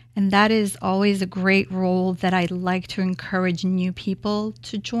 And that is always a great role that I like to encourage new people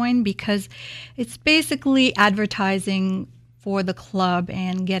to join because it's basically advertising for the club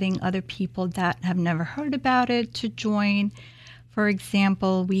and getting other people that have never heard about it to join. For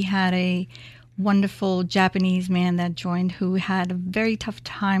example, we had a wonderful Japanese man that joined who had a very tough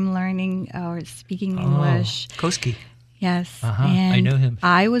time learning or speaking English. Koski. Yes. And I know him.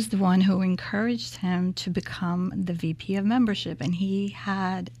 I was the one who encouraged him to become the VP of membership, and he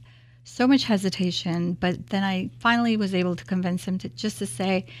had so much hesitation, but then I finally was able to convince him to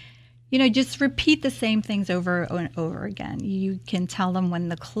say, just repeat the same things over and over again. You can tell them when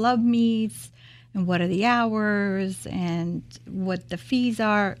the club meets and what are the hours and what the fees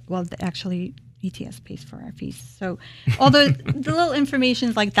are. Well, actually, ETS pays for our fees. So all the little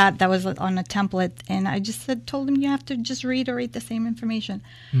information like that was on a template, and I just told him you have to just reiterate the same information.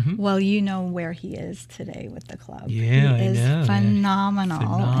 Well, you know where he is today with the club. Yeah, he is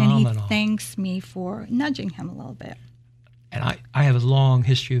phenomenal, and he Phenomenal. thanks me for nudging him a little bit. And I have a long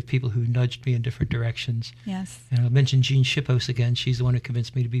history of people who nudged me in different directions. Yes. And I mentioned Jean Shippos again. She's the one who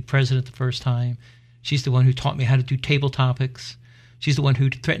convinced me to be president the first time. She's the one who taught me how to do table topics. She's the one who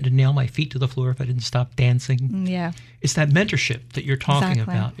threatened to nail my feet to the floor if I didn't stop dancing. Yeah. It's that mentorship that you're talking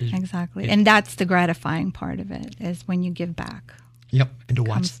about. Exactly. And that's the gratifying part of it, is when you give back. Yep. And to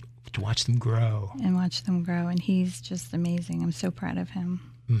watch them grow. And he's just amazing. I'm so proud of him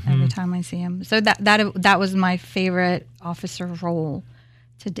every time I see him. So that was my favorite officer role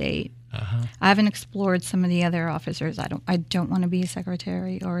to date. I haven't explored some of the other officers. I don't want to be a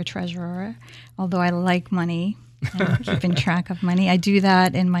secretary or a treasurer, although I like money and keeping track of money. I do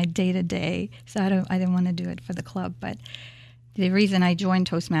that in my day-to-day, so I didn't want to do it for the club. But the reason I joined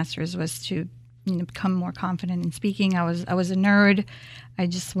Toastmasters was to become more confident in speaking. I was a nerd. I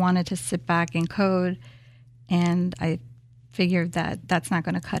just wanted to sit back and code, and I figured that that's not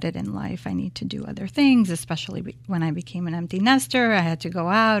going to cut it in life. I need to do other things, especially when I became an empty nester. I had to go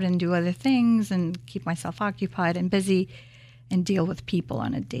out and do other things and keep myself occupied and busy and deal with people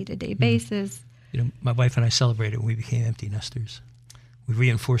on a day-to-day basis. My wife and I celebrated when we became empty nesters. We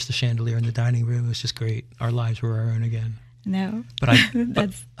reinforced the chandelier in the dining room. It was just great. Our lives were our own again. No. But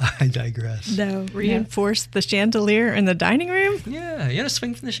I digress. No. Reinforce the chandelier in the dining room? Yeah. You know,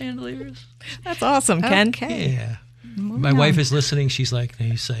 swing from the chandeliers? That's awesome, Ken. Okay. Yeah. My wife is listening. She's like,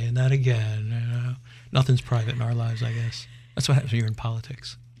 he's saying that again. Nothing's private in our lives, I guess. That's what happens when you're in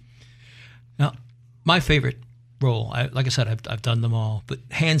politics. Now, my favorite role, like I said, I've done them all, but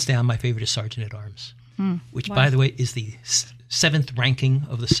hands down, my favorite is Sergeant at Arms, which, by the way, is the 7th ranking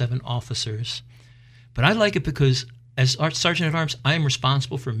of the 7 officers. But I like it because as Sergeant at Arms, I am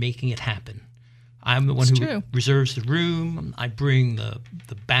responsible for making it happen. I'm the one who reserves the room. I bring the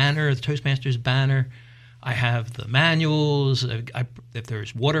banner, the Toastmasters banner. I have the manuals. If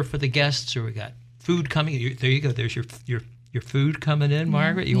there's water for the guests or we got food coming, there you go. There's your food coming in,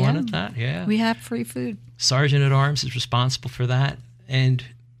 Margaret. You wanted that? Yeah. We have free food. Sergeant at Arms is responsible for that. And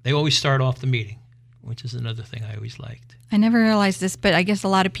they always start off the meeting, which is another thing I always liked. I never realized this, but I guess a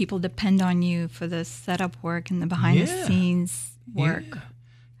lot of people depend on you for the setup work and the behind-the-scenes work.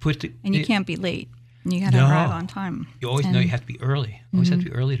 Yeah. And you can't be late. You got to arrive on time. You always know you have to be early. Always have to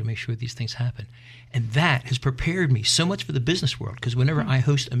be early to make sure these things happen. And that has prepared me so much for the business world because whenever I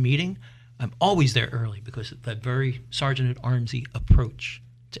host a meeting, I'm always there early because of that very Sergeant at Armsy approach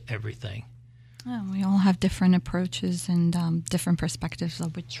to everything. Oh, we all have different approaches and different perspectives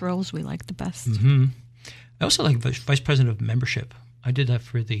of which roles we like the best. Mm-hmm. I also like Vice President of Membership. I did that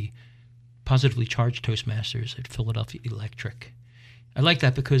for the Positively Charged Toastmasters at Philadelphia Electric. I like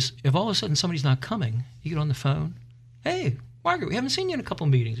that because if all of a sudden somebody's not coming, you get on the phone. Hey, Margaret, we haven't seen you in a couple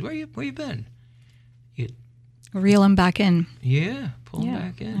of meetings. Where you been? Reel them back in. Yeah, pull them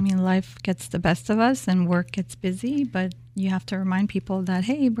back in. I mean, life gets the best of us and work gets busy, but you have to remind people that,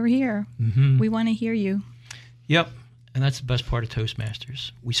 hey, we're here. Mm-hmm. We want to hear you. Yep, and that's the best part of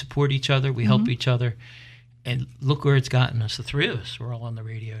Toastmasters. We support each other. We help each other. And look where it's gotten us. The 3 of us, we're all on the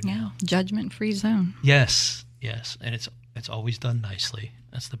radio now. Yeah, judgment-free zone. Yes, and it's always done nicely.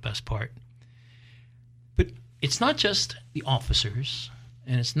 That's the best part. But it's not just the officers,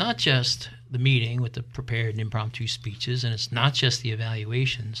 and it's not just the meeting with the prepared and impromptu speeches, and it's not just the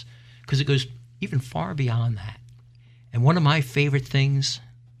evaluations, because it goes even far beyond that. And one of my favorite things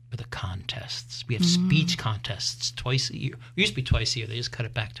are the contests. We have speech contests twice a year. It used to be twice a year. They just cut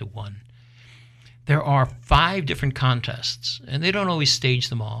it back to 1. There are 5 different contests, and they don't always stage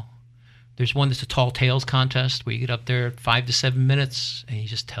them all. There's one that's a tall tales contest where you get up there 5 to 7 minutes and you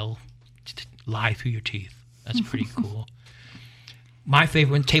just lie through your teeth. That's pretty cool. My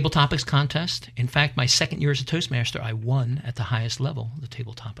favorite one, Table Topics contest. In fact, my 2nd year as a Toastmaster, I won at the highest level, the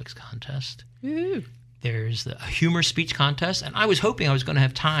Table Topics contest. Ooh. There's a humor speech contest, and I was hoping I was going to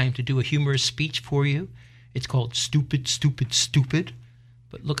have time to do a humorous speech for you. It's called Stupid, Stupid, Stupid.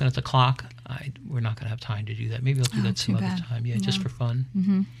 But looking at the clock, we're not going to have time to do that. Maybe I'll do that some other time. Yeah, just for fun.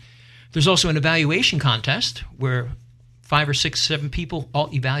 Mm-hmm. There's also an evaluation contest where 5 or 6, 7 people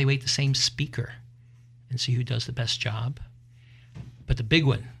all evaluate the same speaker and see who does the best job. But the big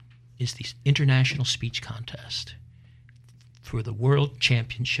one is the International Speech Contest for the World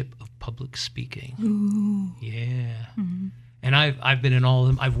Championship of Public Speaking. Ooh. Yeah. Mm-hmm. And I've been in all of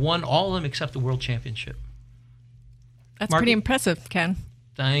them. I've won all of them except the World Championship. That's pretty impressive, Ken.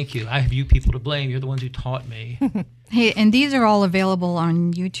 Thank you. I have you people to blame. You're the ones who taught me. Hey, and these are all available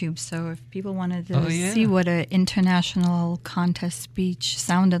on YouTube, so if people wanted to see what an international contest speech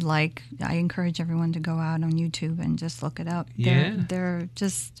sounded like, I encourage everyone to go out on YouTube and just look it up. They're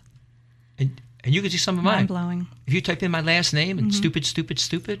just and you can see some of mine. Mind-blowing. If you type in my last name and stupid, stupid,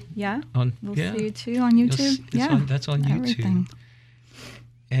 stupid. Yeah, we'll see it too on YouTube. That's on YouTube. Everything.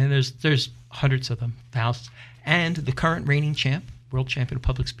 And there's hundreds of them, thousands. And the current reigning champ, world champion of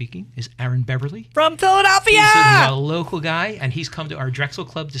public speaking, is Aaron Beverly. From Philadelphia! He's a local guy, and he's come to our Drexel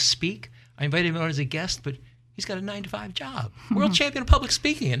Club to speak. I invited him on as a guest, but he's got a 9-to-5 job. World champion of public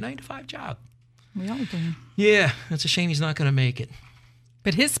speaking, a 9-to-5 job. We all do. Yeah, it's a shame he's not going to make it.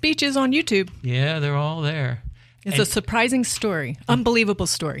 But his speech is on YouTube. Yeah, they're all there. It's a surprising story. Unbelievable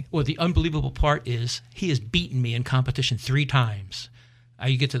story. Well, the unbelievable part is he has beaten me in competition 3 times.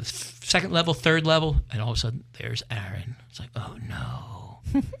 You get to the second level, third level, and all of a sudden, there's Aaron. It's like, oh, no.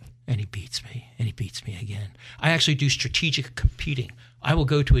 And he beats me, and he beats me again. I actually do strategic competing. I will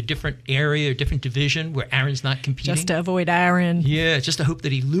go to a different area, a different division where Aaron's not competing. Just to avoid Aaron. Yeah, just to hope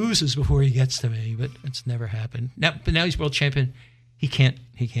that he loses before he gets to me, but it's never happened. But now he's world champion. He can't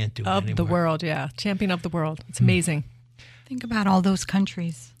do it anymore. Of the world, yeah. Champion of the world. It's amazing. Think about all those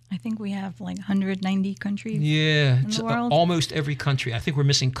countries. I think we have like 190 countries in the world. Almost every country. I think we're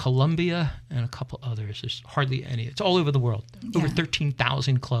missing Colombia and a couple others. There's hardly any. It's all over the world. Over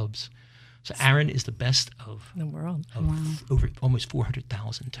 13,000 clubs. So Aaron is the best of the world. Over almost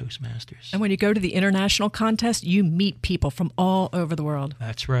 400,000 Toastmasters. And when you go to the international contest, you meet people from all over the world.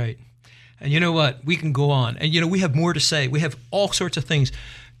 That's right. And you know what? We can go on. And we have more to say. We have all sorts of things.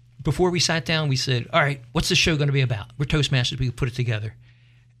 Before we sat down, we said, all right, what's the show going to be about? We're Toastmasters. We can put it together.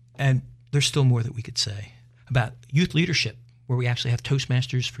 And there's still more that we could say about youth leadership, where we actually have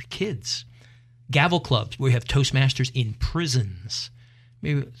Toastmasters for kids. Gavel clubs, where we have Toastmasters in prisons.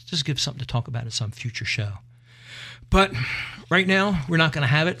 Maybe just give something to talk about in some future show. But right now, we're not going to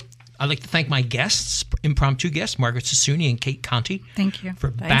have it. I'd like to thank my guests, impromptu guests, Margaret Sassuni and Kate Conti. Thank you.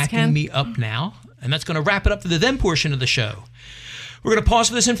 For backing me up now. And that's going to wrap it up for the then portion of the show. We're going to pause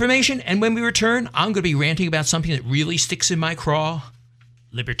for this information, and when we return, I'm going to be ranting about something that really sticks in my craw.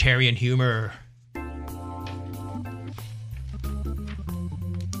 Libertarian humor.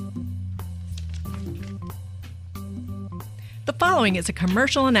 The following is a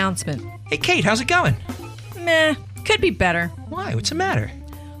commercial announcement. Hey, Kate, how's it going? Meh, could be better. Why? What's the matter?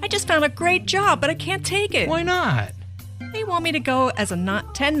 I just found a great job, but I can't take it. Why not? They want me to go as a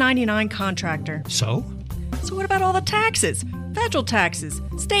 1099 contractor. So what about all the taxes? Federal taxes,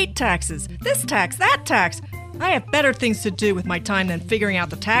 state taxes, this tax, that tax. I have better things to do with my time than figuring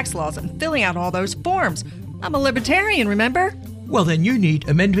out the tax laws and filling out all those forms. I'm a libertarian, remember? Well, then you need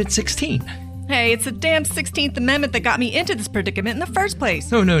Amendment 16. Hey, it's the damn 16th Amendment that got me into this predicament in the first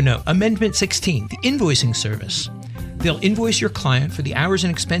place. No. Amendment 16, the invoicing service. They'll invoice your client for the hours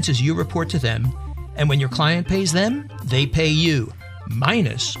and expenses you report to them, and when your client pays them, they pay you,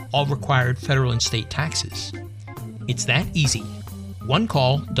 minus all required federal and state taxes. It's that easy. One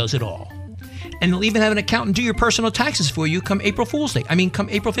call does it all. And they'll even have an accountant do your personal taxes for you come April Fool's Day. Come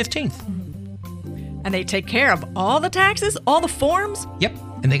April 15th. And they take care of all the taxes, all the forms? Yep,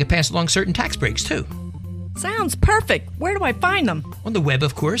 and they can pass along certain tax breaks, too. Sounds perfect. Where do I find them? On the web,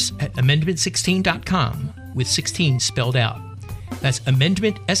 of course, at amendment16.com, with 16 spelled out. That's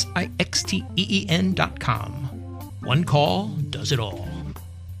amendment, SIXTEEN.com. One call does it all.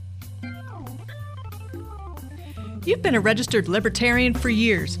 You've been a registered libertarian for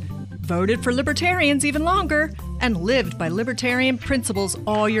years, voted for libertarians even longer, and lived by libertarian principles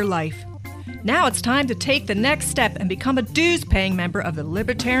all your life. Now it's time to take the next step and become a dues-paying member of the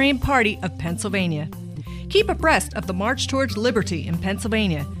Libertarian Party of Pennsylvania. Keep abreast of the march towards liberty in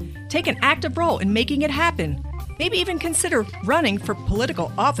Pennsylvania. Take an active role in making it happen. Maybe even consider running for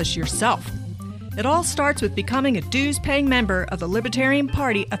political office yourself. It all starts with becoming a dues-paying member of the Libertarian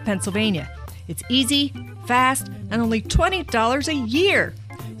Party of Pennsylvania. It's easy, fast, and only $20 a year.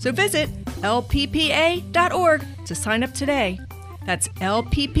 So visit lppa.org to sign up today. That's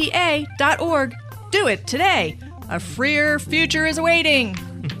lppa.org. Do it today. A freer future is awaiting.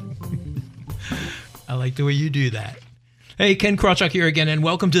 I like the way you do that. Hey, Ken Krawchuk here again, and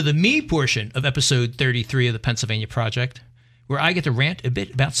welcome to the me portion of episode 33 of the Pennsylvania Project, where I get to rant a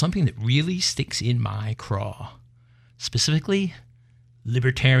bit about something that really sticks in my craw. Specifically,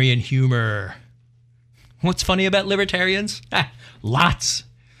 libertarian humor. What's funny about libertarians? Lots.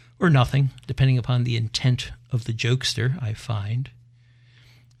 Or nothing, depending upon the intent of the jokester, I find.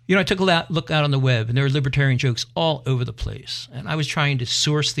 I took a look out on the web, and there are libertarian jokes all over the place. And I was trying to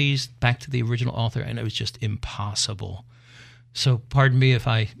source these back to the original author, and it was just impossible. So pardon me if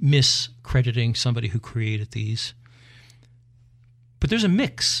I miscrediting somebody who created these. But there's a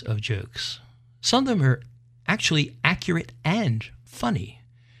mix of jokes. Some of them are actually accurate and funny.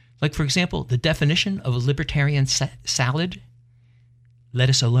 Like, for example, the definition of a libertarian salad: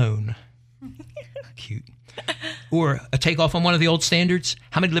 lettuce alone. Cute. Or a takeoff on one of the old standards: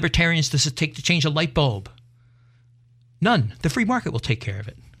 how many libertarians does it take to change a light bulb? None. The free market will take care of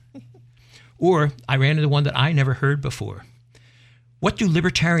it. Or I ran into one that I never heard before. What do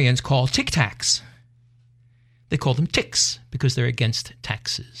libertarians call Tic Tacs? They call them ticks because they're against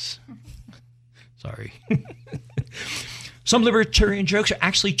taxes. Sorry. Some libertarian jokes are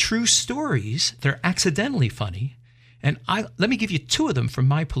actually true stories. They're accidentally funny. And let me give you two of them from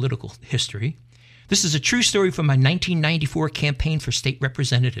my political history. This is a true story from my 1994 campaign for state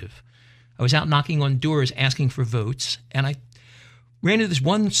representative. I was out knocking on doors asking for votes, and I ran into this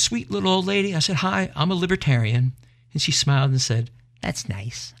one sweet little old lady. I said, "Hi, I'm a libertarian." And she smiled and said, "That's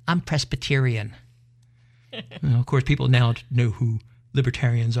nice. I'm Presbyterian." Well, of course, people now know who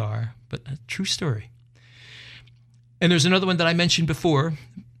libertarians are, but a true story. And there's another one that I mentioned before,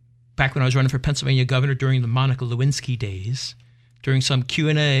 back when I was running for Pennsylvania governor during the Monica Lewinsky days. During some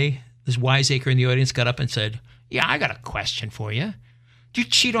Q&A, this wiseacre in the audience got up and said, "Yeah, I got a question for you. Do you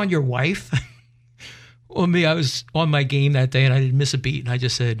cheat on your wife?" Well, me, I was on my game that day and I didn't miss a beat. And I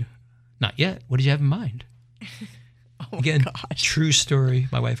just said, "Not yet. What did you have in mind?" Again, true story.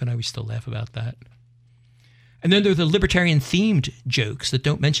 My wife and I, we still laugh about that. And then there are the libertarian-themed jokes that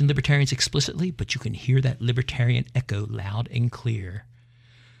don't mention libertarians explicitly, but you can hear that libertarian echo loud and clear.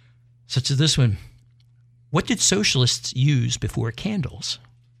 Such as this one. What did socialists use before candles?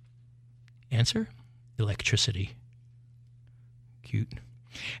 Answer, electricity. Cute.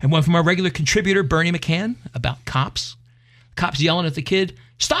 And one from our regular contributor, Bernie McCann, about cops. Cops yelling at the kid,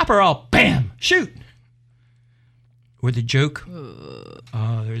 "Stop or I'll bam, shoot." Or the joke,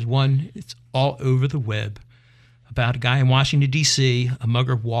 there's one, it's all over the web, about a guy in Washington, D.C. A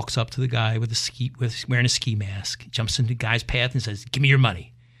mugger walks up to the guy wearing a ski mask, jumps into the guy's path and says, "Give me your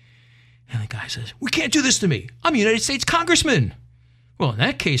money." And the guy says, "We can't do this to me. I'm a United States congressman." "Well, in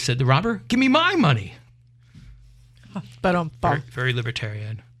that case," said the robber, "give me my money." Very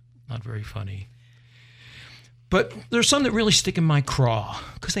libertarian, not very funny. But there's some that really stick in my craw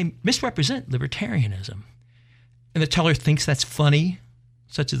because they misrepresent libertarianism. And the teller thinks that's funny,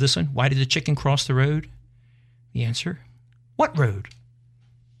 such as this one. Why did the chicken cross the road? The answer, what road?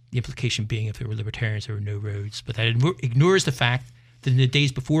 The implication being if there were libertarians, there were no roads. But that ignores the fact that in the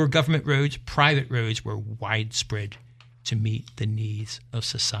days before government roads, private roads were widespread to meet the needs of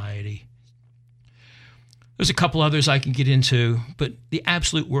society. There's a couple others I can get into, but the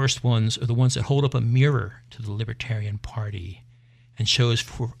absolute worst ones are the ones that hold up a mirror to the Libertarian Party and show us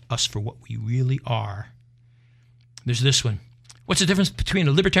for what we really are. There's this one. What's the difference between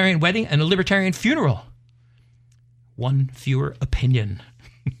a libertarian wedding and a libertarian funeral? One fewer opinion.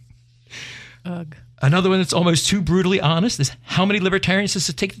 Ugh. Another one that's almost too brutally honest is how many libertarians does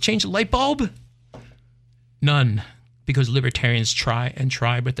it take to change a light bulb? None, because libertarians try and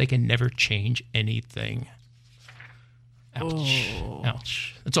try, but they can never change anything. Ouch. Oh.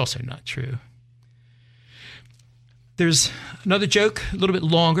 Ouch. That's also not true. There's another joke, a little bit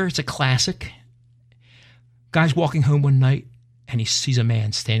longer. It's a classic. Guy's walking home one night, and he sees a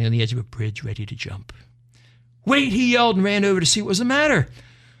man standing on the edge of a bridge ready to jump. "Wait," he yelled and ran over to see what was the matter.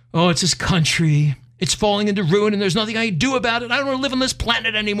 "Oh, it's this country. It's falling into ruin, and there's nothing I can do about it. I don't want to live on this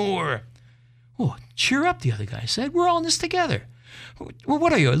planet anymore." "Oh, cheer up," the other guy said. "We're all in this together." "Well,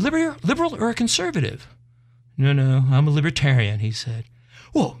 what are you, a liberal or a conservative?" No, I'm a libertarian," he said.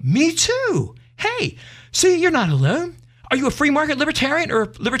 "Well, me too. Hey, see, you're not alone. Are you a free market libertarian or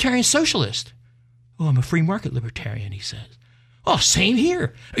a libertarian socialist?" "Oh, I'm a free market libertarian," he says. "Oh, same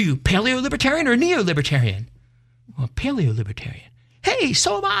here. Are you paleo-libertarian or neo-libertarian?" "Well, paleo-libertarian." "Hey,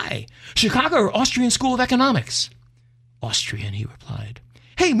 so am I. Chicago or Austrian School of Economics?" "Austrian," he replied.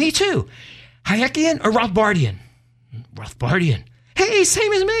 "Hey, me too. Hayekian or Rothbardian?" "Rothbardian." "Hey,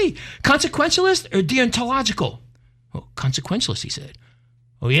 same as me. Consequentialist or deontological?" "Oh, consequentialist," he said.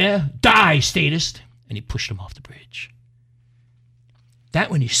 "Oh, yeah? Die, statist." And he pushed him off the bridge. That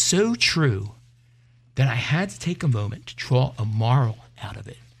one is so true that I had to take a moment to draw a moral out of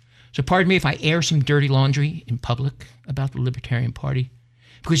it. So pardon me if I air some dirty laundry in public about the Libertarian Party.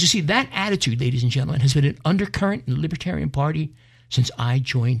 Because you see, that attitude, ladies and gentlemen, has been an undercurrent in the Libertarian Party since I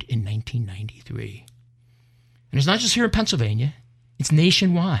joined in 1993. And it's not just here in Pennsylvania. It's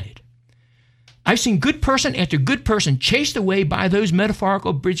nationwide. I've seen good person after good person chased away by those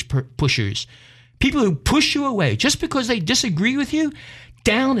metaphorical bridge pushers. People who push you away just because they disagree with you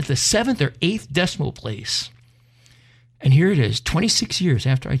down at the 7th or 8th decimal place. And here it is, 26 years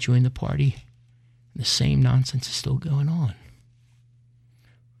after I joined the party, and the same nonsense is still going on.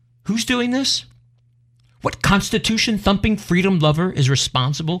 Who's doing this? What Constitution-thumping freedom lover is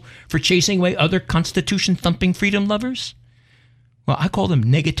responsible for chasing away other Constitution-thumping freedom lovers? Well, I call them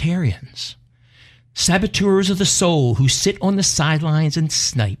negatarians. Saboteurs of the soul who sit on the sidelines and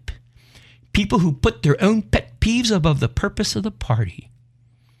snipe. People who put their own pet peeves above the purpose of the party.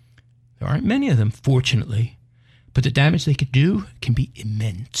 There aren't many of them, fortunately, but the damage they could do can be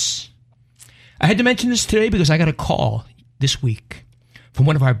immense. I had to mention this today because I got a call this week from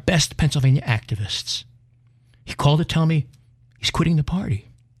one of our best Pennsylvania activists. He called to tell me he's quitting the party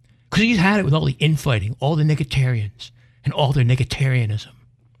because he's had it with all the infighting, all the negatarians, and all their negatarianism.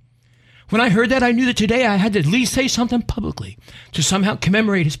 When I heard that, I knew that today I had to at least say something publicly to somehow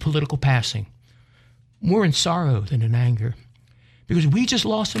commemorate his political passing, more in sorrow than in anger. because we just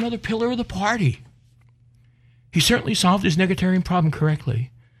lost another pillar of the party. He certainly solved his negatarian problem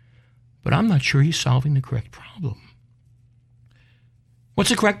correctly, but I'm not sure he's solving the correct problem. What's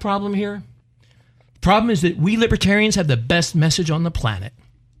the correct problem here? The problem is that we libertarians have the best message on the planet,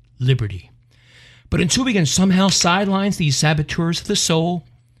 liberty. But until we can somehow sideline these saboteurs of the soul,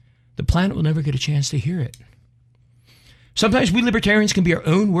 the planet will never get a chance to hear it. Sometimes we libertarians can be our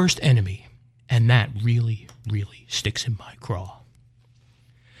own worst enemy, and that really, really sticks in my craw.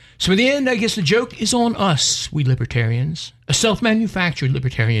 So in the end, I guess the joke is on us, we libertarians. A self-manufactured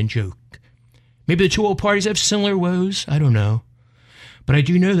libertarian joke. Maybe the two old parties have similar woes, I don't know. But I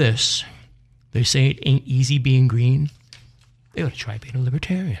do know this. They say it ain't easy being green. They ought to try being a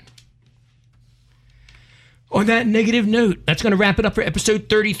libertarian. On that negative note, that's going to wrap it up for episode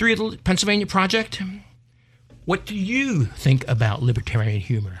 33 of the Pennsylvania Project. What do you think about libertarian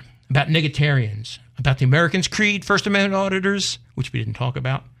humor? About negatarians? About the Americans' Creed, First Amendment auditors, which we didn't talk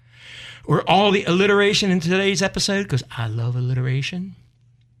about? Or all the alliteration in today's episode, because I love alliteration?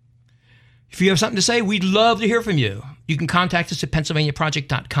 If you have something to say, we'd love to hear from you. You can contact us at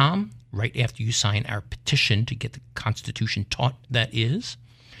PennsylvaniaProject.com right after you sign our petition to get the Constitution taught, that is.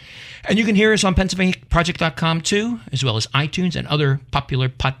 And you can hear us on PennsylvaniaProject.com too, as well as iTunes and other popular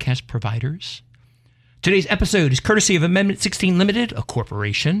podcast providers. Today's episode is courtesy of Amendment 16 Limited, a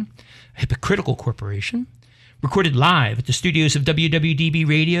corporation, a hypocritical corporation, recorded live at the studios of WWDB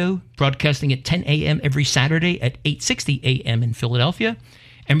Radio, broadcasting at 10 a.m. every Saturday at 8:60 a.m. in Philadelphia,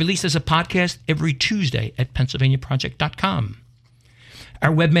 and released as a podcast every Tuesday at PennsylvaniaProject.com.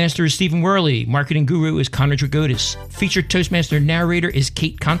 Our webmaster is Stephen Worley. Marketing guru is Connor Dragotis. Featured Toastmaster narrator is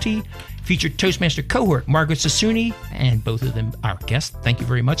Kate Conti. Featured Toastmaster cohort, Margaret Sassooni, and both of them our guests. Thank you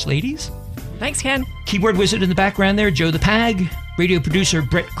very much, ladies. Thanks, Ken. Keyboard wizard in the background there, Joe the Pag. Radio producer,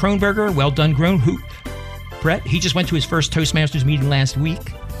 Brett Kronberger. Well done, Brett. He just went to his first Toastmasters meeting last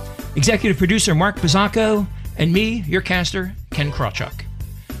week. Executive producer, Mark Pizzacco. And me, your caster, Ken Krawchuk.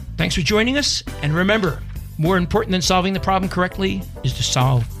 Thanks for joining us. And remember, more important than solving the problem correctly is to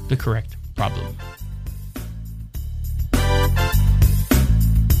solve the correct problem.